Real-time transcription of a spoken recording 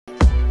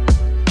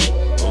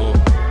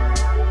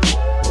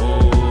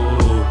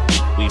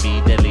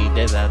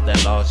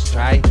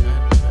tripe. Ooh.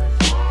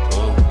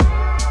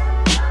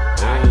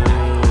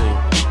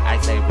 I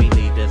say we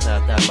leave this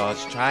up the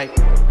lost tripe.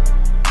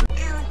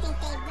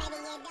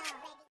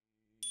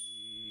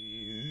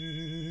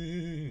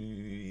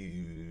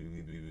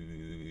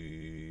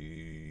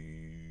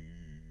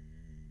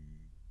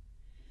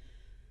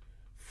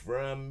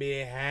 From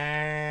behind,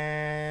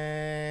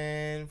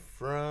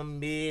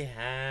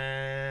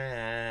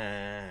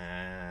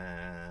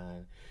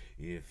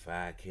 if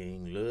I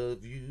can't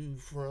love you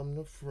from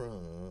the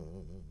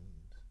front,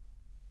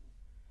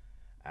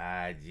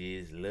 I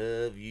just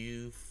love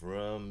you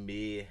from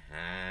behind.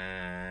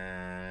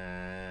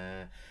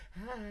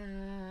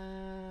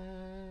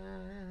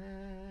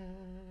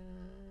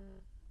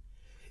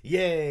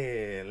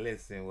 Yeah,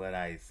 listen what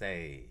I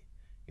say.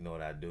 You know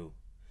what I do?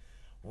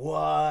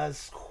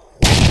 What's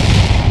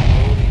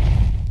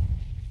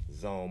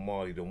Zone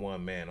Marley, the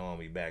one-man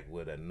army, back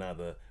with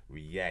another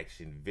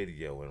reaction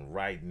video. And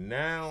right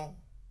now,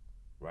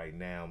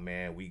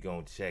 man, we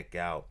gonna check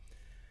out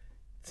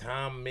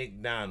Tom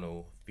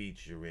Macdonald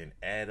featuring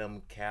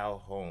Adam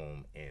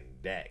Calhoun and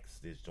Dax.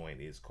 This joint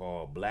is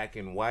called Black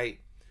and White.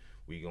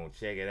 We gonna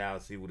check it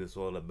out, see what it's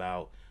all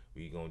about.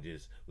 We gonna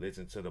just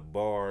listen to the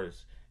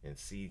bars and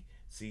see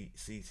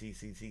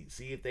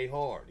if they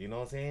hard. You know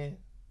what I'm saying?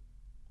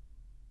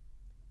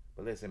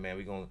 But listen, man,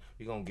 we gonna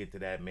get to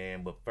that,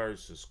 man. But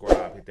first,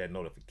 subscribe, hit that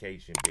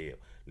notification bell.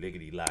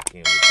 Lickety lock in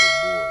with your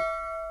boy.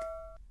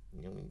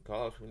 You don't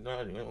cost for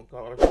nothing. You don't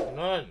cost for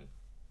nothing.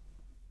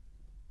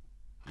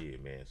 Yeah,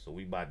 man. So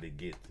we about to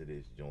get to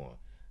this joint.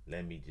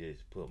 Let me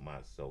just put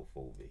myself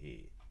over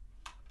here.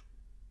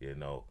 You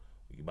know,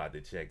 we about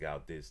to check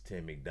out this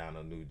Tim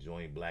Macdonald new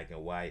joint, Black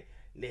and White.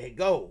 Let it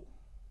go.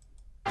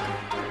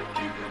 Hop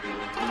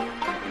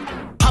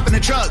in the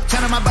truck,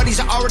 10 of my buddies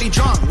are already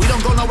drunk. We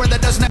don't go nowhere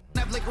that doesn't have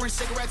liquor and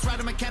cigarettes,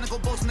 riding mechanical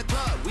bolts in the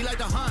club. We like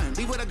to hunt,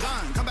 leave with a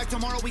gun. Come back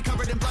tomorrow, we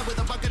covered in blood with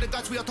a bucket of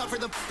guts. We all tough for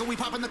the and we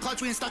pop in the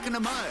clutch, we ain't stuck in the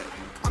mud.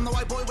 I'm the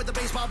white boy with the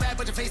baseball bat,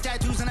 bunch of face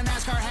tattoos and a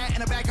NASCAR hat.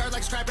 In a backyard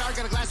like scrapyard,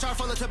 got a glass jar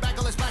full of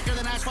tobacco that's blacker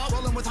than asphalt.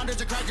 Rolling with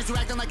hundreds of crackers who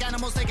acting like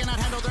animals, they cannot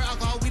handle their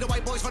alcohol. We the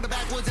white boys from the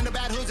backwoods and the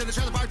bad hoods and the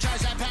trailer park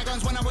trash that pack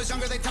guns. When I was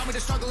younger, they taught me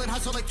to struggle and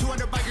hustle like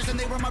 200 bikers, and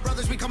they were my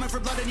brothers. We coming for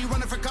blood and you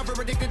running for cover,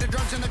 addicted to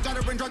drugs in the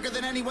gutter and drunker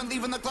than anyone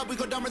leaving the club. We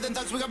go dumber than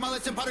thugs. We got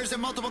mullets and putters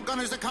and multiple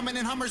gunners that come in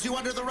Hummers. You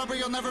under the rubber,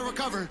 you'll never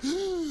recover.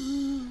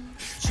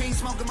 Chain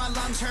smoking, my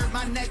lungs hurt,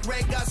 my neck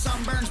red, got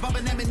sunburns,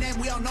 bumping Eminem,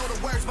 we all know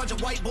the words. Bunch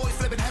of white boys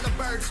flipping hella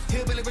birds.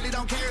 Hillbilly really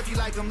don't care if you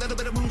like them. Little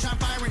bit of moonshine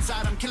fire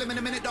inside them. Kill him in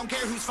a minute, don't care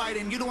who's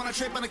fighting. You don't want to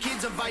trip on the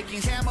kids of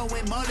Vikings. Camo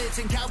and mullets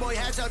and cowboy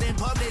hats out in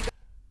public.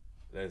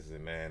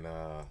 Listen, man,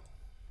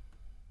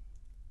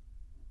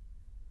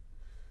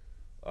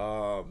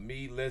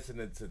 me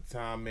listening to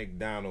Tom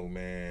Macdonald,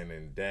 man,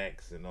 and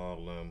Dax and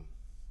all them,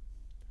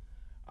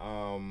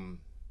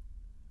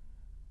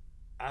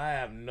 I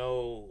have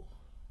no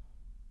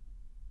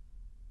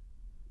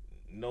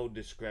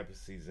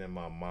discrepancies in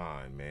my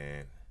mind,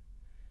 man,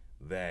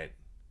 that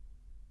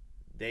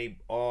they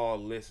all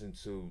listen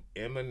to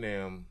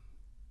Eminem,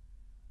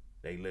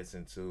 they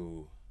listen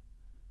to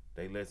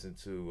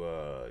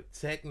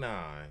Tech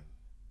Nine,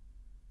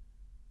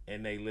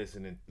 and they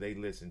listen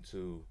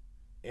to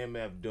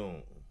MF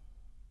Doom.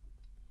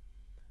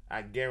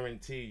 I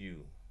guarantee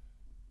you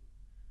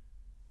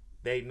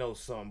they know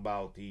something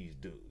about these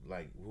dudes,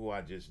 like who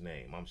I just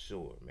named. I'm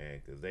sure,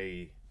 man, because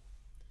they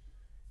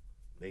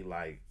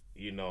like,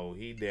 you know,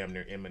 he damn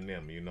near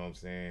Eminem, you know what I'm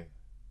saying?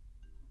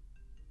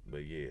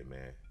 But yeah,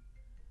 man,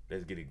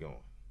 let's get it going.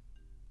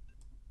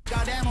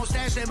 Got ammo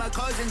stashed at my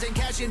cousins and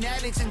catching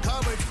addicts and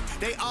cupboards.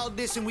 They all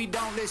diss and we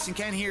don't listen,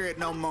 can't hear it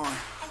no more.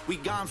 We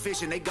gone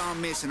fishing, they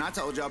gone missing. I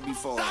told y'all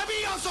before. I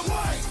be on some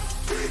white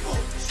people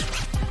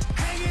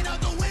hanging out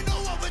the window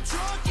of a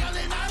truck,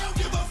 yelling, I don't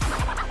give a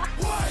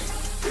white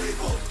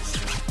people.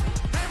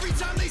 Every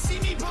time they see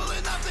me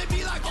pulling up, they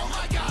be like, oh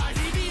my God,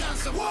 he be on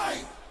some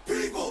white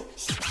people.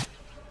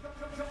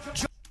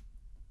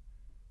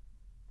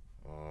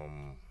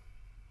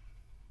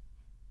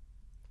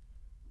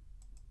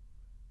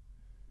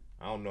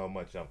 I don't know how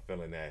much I'm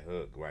feeling that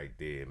hook right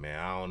there, man.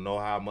 I don't know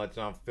how much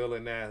I'm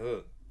feeling that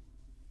hook.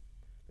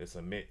 It's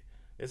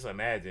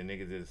imagine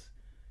niggas just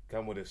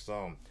come with this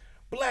song.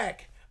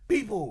 Black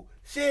people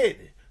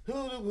shit.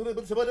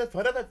 Just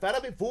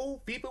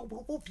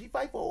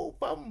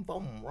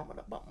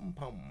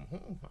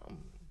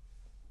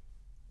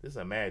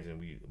imagine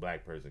we a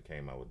black person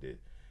came out with this.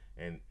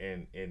 And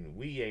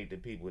we ain't the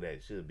people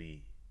that should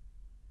be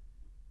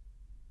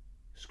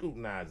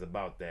scrutinized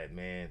about that,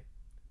 man.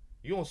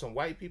 You on some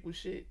white people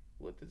shit?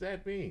 What does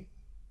that mean?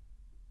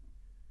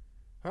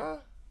 Huh?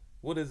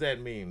 What does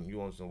that mean,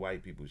 you on some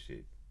white people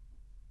shit?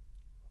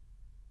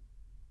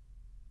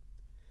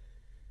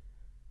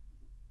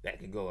 That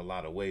can go a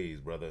lot of ways,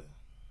 brother.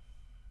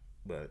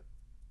 But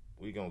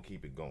we gonna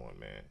keep it going,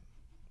 man.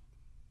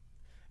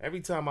 Every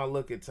time I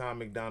look at Tom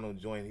Macdonald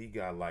joint, he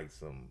got like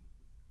some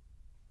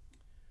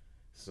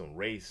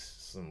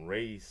race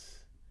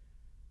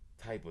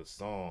type of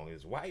song.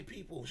 It's white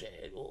people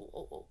shit.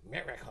 Oh,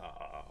 America.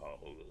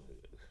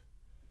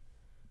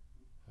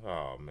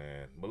 Oh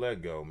man, but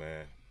let go,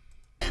 man.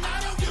 And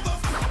I don't give a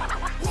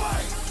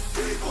white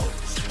people.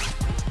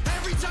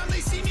 Every time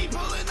they see me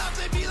pulling up,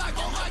 they be like,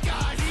 oh my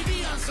God, he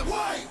be on some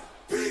white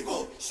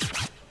people.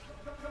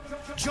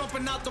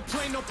 Jumping out the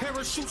plane, no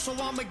parachute, so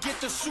I'ma get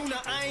there sooner.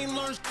 I ain't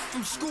learned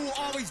from school,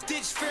 always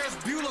ditch Ferris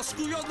Bueller.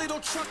 Screw your little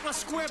truck, my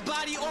square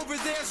body over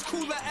there's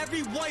cooler.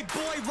 Every white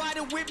boy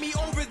riding with me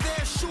over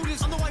there,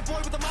 shooters. I'm the white boy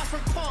with the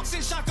Mossberg pump.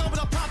 Sit shotgun when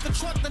I pop the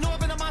truck. The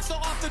Northern, I'm so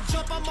off the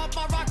jump. I'm up,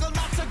 I rock a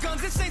lots of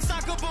guns. This ain't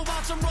soccer, but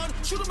watch them run.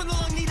 Shoot him in the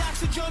lung, need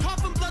oxygen.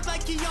 Huffing blood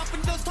like he up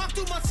and does. Talk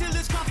too much till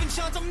his coughing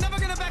shuns. I'm never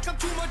gonna back up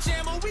too much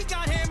ammo. We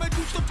got hammered,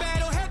 used to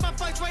battle. Had my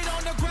fights right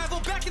on the gravel.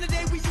 Back in the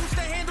day, we used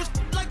to handle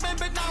like men,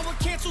 but now we're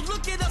canceled.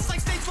 Look at us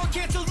like stage 4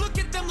 cancer. Look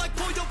at them like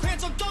pull your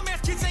pants on.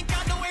 Dumbass kids ain't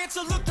got no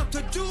answer. Looked up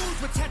to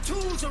dudes with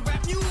tattoos and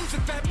rap news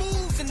and fat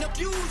moves and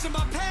abuse in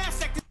my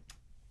past.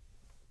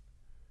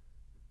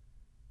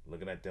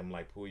 Looking at them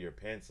like pull your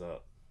pants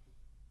up.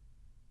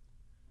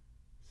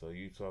 So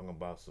you talking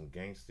about some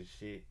gangster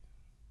shit?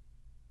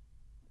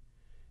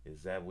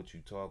 Is that what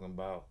you talking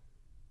about?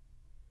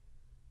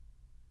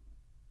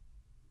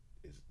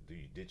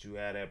 Did you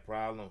have that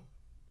problem?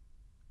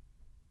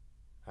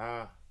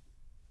 Huh?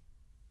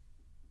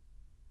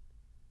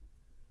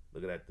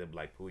 Looking at them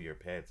like pull your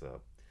pants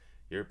up.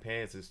 Your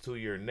pants is to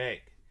your neck.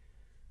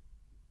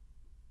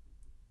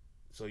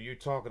 So you're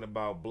talking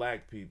about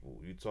black people.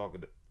 You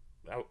talking to,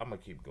 I'm gonna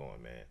keep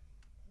going, man.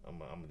 I'm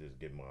gonna just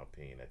give my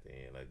opinion at the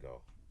end. Let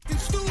go.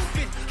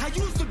 Stupid. I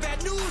use the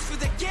bad news for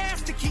the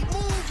gas to keep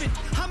moving.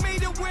 I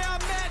made it where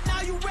I'm at.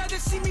 Now you rather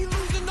see me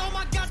losing. All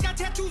my guys got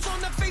tattoos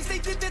on their face. They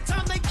did the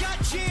time they got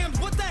jammed.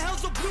 What the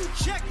hell's a blue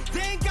check?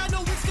 They ain't got no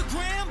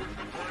Instagram.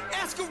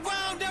 Ask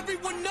around,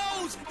 everyone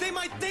knows. They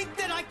might think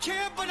that I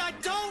care, but I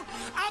don't.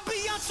 I'll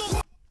be on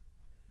some.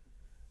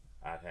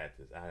 I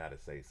gotta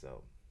say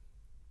something.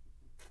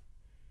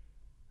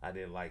 I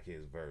didn't like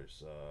his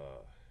verse.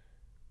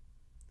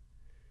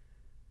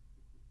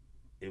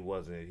 He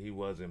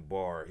wasn't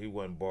barring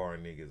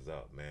niggas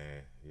up,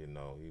 man. You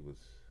know, he was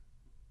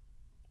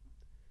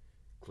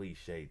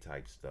cliche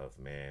type stuff,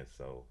 man.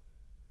 So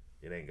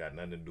it ain't got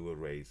nothing to do with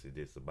race. It's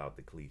just about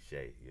the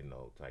cliche, you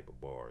know, type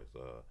of bars.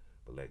 But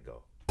let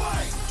go.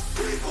 White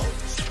people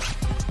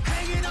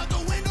hanging out the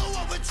window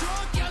of a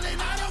truck, yelling,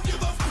 I don't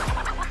give a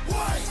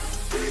white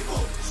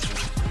people.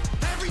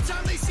 Every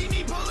time they see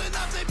me pulling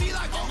up, they be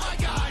like, oh my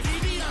God,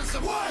 he be on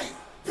some white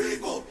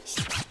people.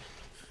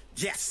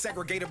 Yes,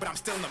 segregated, but I'm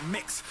still in the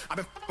mix. I've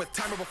been with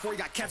Timer before he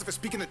got canceled for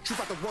speaking the truth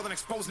about the world and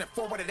exposing it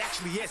for what it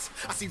actually is.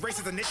 I see race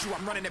as an issue,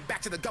 I'm running it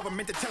back to the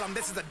government to tell them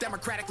this is a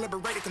democratic,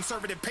 liberated,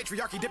 conservative,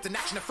 patriarchy dipped in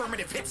action,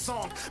 affirmative hit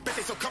song. Bet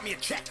they still cut me a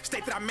check.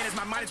 State that I'm in as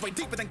my mind is way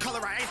deeper than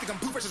color. I ain't think I'm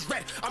blue versus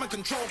red. I'm in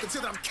control,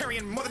 conceal that I'm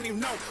carrying more than you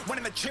know. One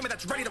in the chamber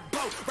that's ready to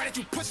blow. Right at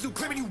you pussies who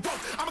claiming you won't.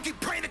 I'ma keep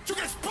praying that you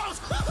get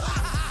exposed.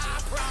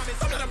 I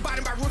promise. I'm not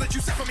abiding by rule that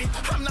you set for me.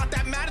 I'm not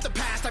that mad at the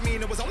past. I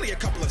mean, it was only a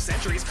couple of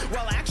centuries.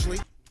 Well, actually.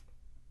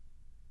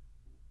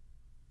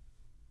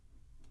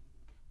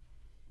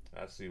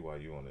 I see why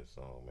you on this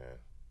song, man.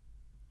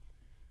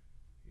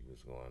 You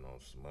was going on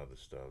some other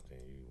stuff, then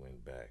you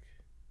went back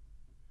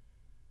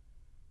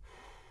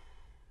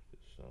to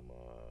some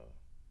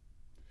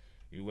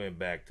you went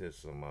back to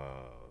some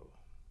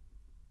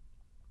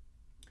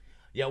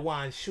you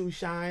want shoe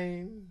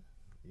shine?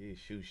 Yeah,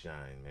 shoe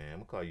shine, man. I'm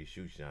gonna call you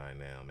Shoe Shine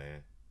now,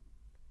 man.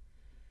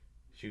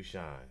 Shoe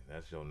Shine,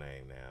 that's your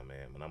name now,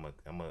 man. But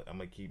I'm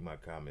gonna keep my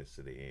comments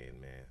to the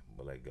end, man.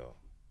 But let go.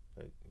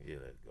 Yeah,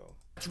 let go.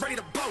 Ready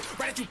to blow,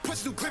 right at you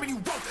pussies who claiming you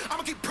won't.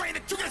 I'ma keep praying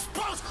that you get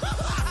exposed.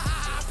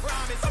 I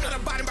promise. I'm not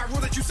abiding by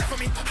rule that you set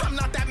for me. I'm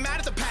not that mad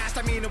at the past.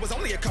 I mean, it was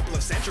only a couple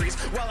of centuries.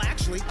 Well,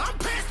 actually, I'm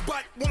pissed,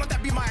 but won't let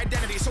that be my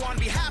identity. So on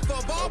behalf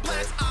of all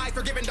blacks, I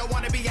forgive and don't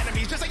want to be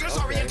enemies. Just say you're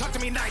sorry and talk to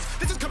me nice.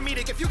 This is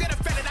comedic. If you get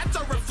offended, that's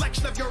a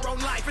reflection of your own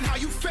life and how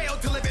you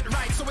failed to live it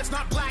right. So it's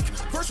not black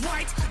versus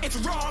white, it's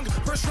wrong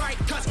versus right.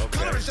 Cause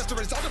color is just a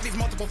result of these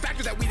multiple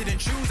factors that we didn't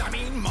choose. I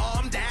mean,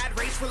 mom, dad,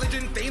 race,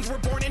 religion, things we're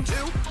born into.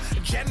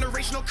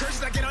 Generational curses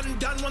that get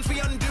undone once we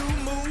undo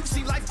moves.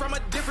 See life from a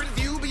different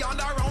view,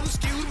 beyond our own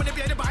skewed,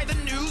 manipulated by the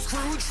news.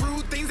 Crude, true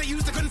things they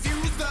use to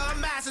confuse the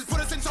masses. Put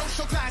us in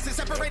social classes,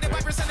 separated by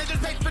percentages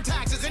paid for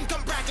taxes.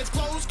 Income brackets,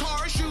 clothes,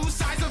 cars, shoes,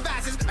 size of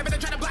asses. I bet they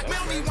try to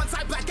blackmail me once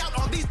I black out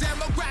on these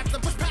demographics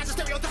and push past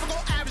the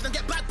stereotypical average and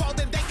get blackballed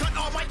and they cut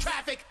all my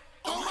traffic.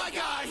 Oh my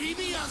God, he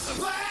be on some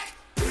black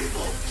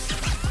people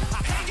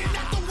hanging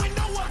out the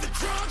window of the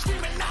truck,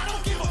 screaming, I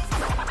don't give a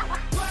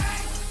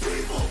black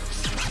people.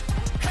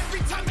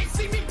 Every time they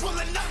see me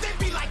pulling up, they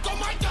be like, oh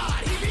my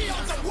God, he be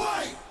on some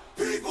white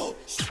people.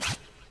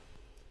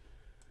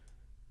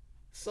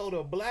 So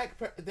the black,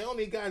 they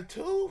only got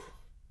two,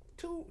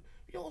 you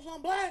know,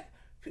 some black.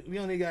 We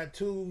only got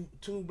two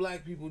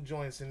black people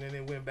joints, and then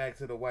it went back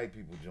to the white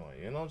people joint.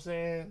 You know what I'm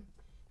saying?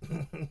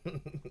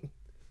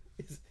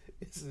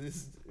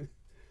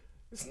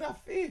 It's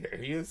not fair.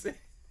 You know what I'm saying?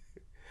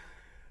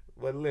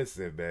 But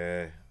listen,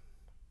 man.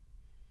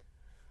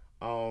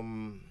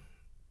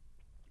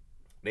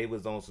 They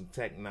was on some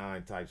Tech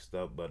 9 type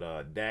stuff,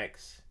 but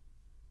Dax,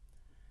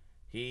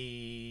 I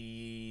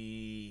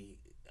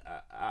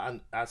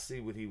see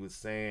what he was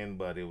saying,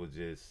 but it was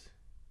just,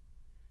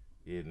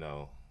 you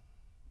know,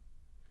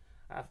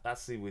 I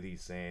see what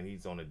he's saying.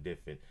 He's on a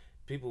different.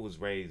 People was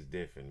raised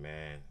different,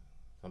 man.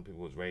 Some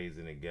people was raised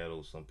in the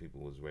ghetto. Some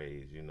people was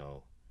raised, you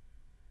know,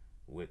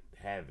 with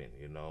having,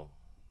 you know.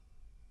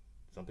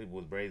 Some people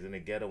was raised in the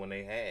ghetto when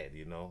they had,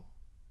 you know.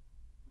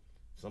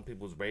 Some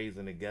people was raised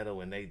in the ghetto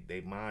and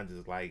they mind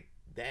is like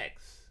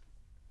Dax.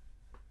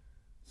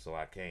 So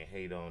I can't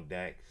hate on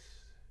Dax.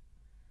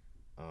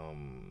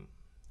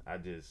 I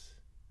just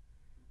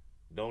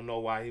don't know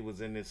why he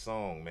was in this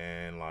song,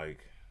 man.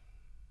 Like,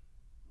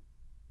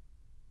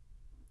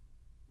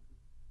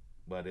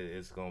 but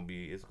it's gonna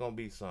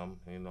be something,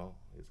 you know.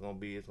 It's gonna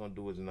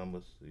do its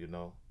numbers, you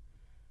know.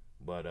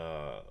 But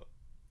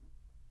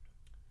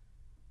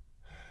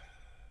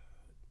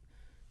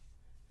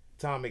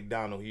Tom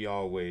Macdonald, he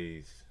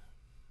always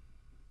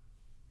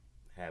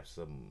have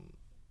some,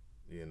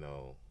 you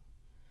know,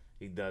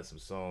 he does some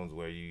songs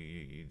where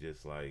you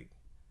just like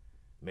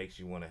makes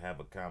you want to have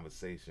a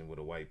conversation with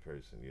a white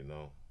person, you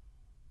know.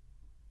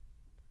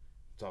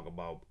 Talk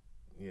about,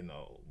 you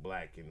know,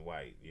 black and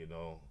white, you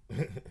know.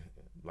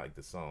 Like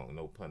the song,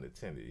 no pun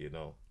intended, you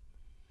know.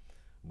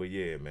 But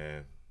yeah,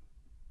 man,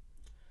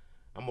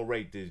 I'm gonna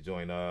rate this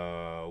joint.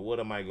 What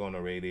am I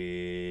gonna rate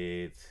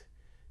it?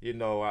 You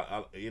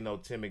know, you know,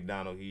 Tim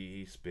Macdonald,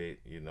 he spit,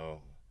 you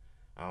know.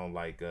 I don't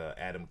like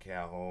Adam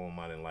Calhoun.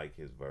 I didn't like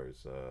his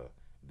verse.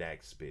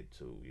 Dax spit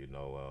too, you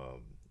know.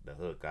 The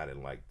hook I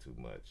didn't like too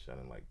much. I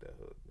didn't like that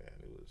hook, man.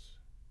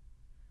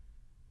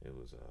 It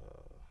was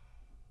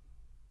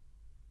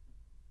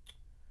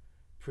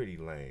pretty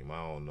lame.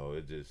 I don't know.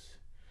 It just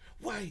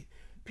white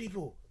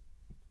people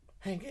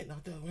hanging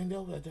out the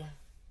window.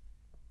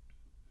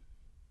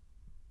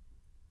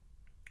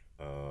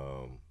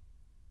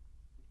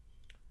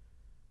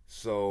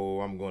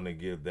 So I'm gonna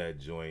give that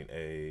joint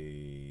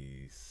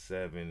a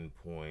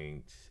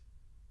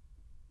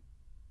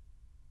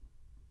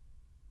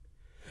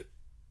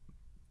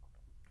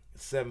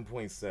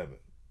 7.7,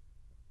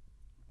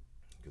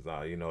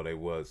 because you know, they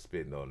was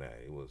spitting on that.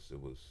 It was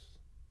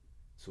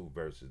two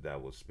verses that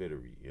was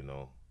spittery, you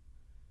know.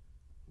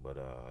 But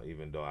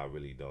even though I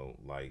really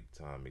don't like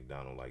Tom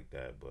Macdonald like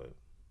that, but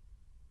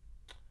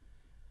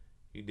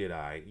you did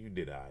alright, you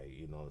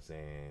know what I'm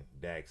saying?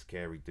 Dax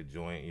carried the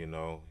joint, you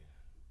know.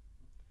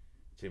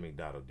 Tim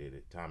Macdonald did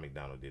it. Tom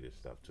Macdonald did his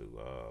stuff too.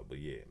 But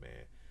yeah,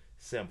 man,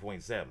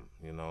 7.7,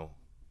 you know.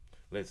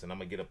 Listen, I'm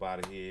gonna get up out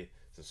of here.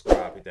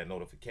 Subscribe, hit that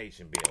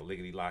notification bell.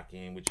 Lickety lock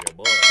in with your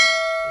boy.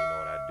 You know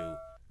what I do?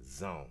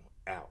 Zone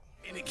out.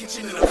 In the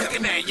kitchen and I'm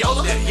cooking that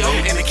Yola.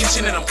 In the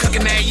kitchen and I'm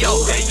cooking that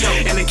Yola.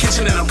 In the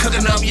kitchen and I'm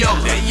cooking up Yola.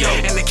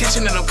 In the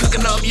kitchen and I'm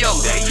cooking up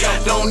Yola.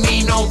 Don't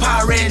need no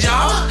pirate,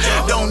 y'all.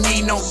 Don't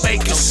need no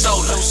baking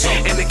soda.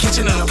 In the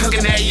kitchen and I'm cooking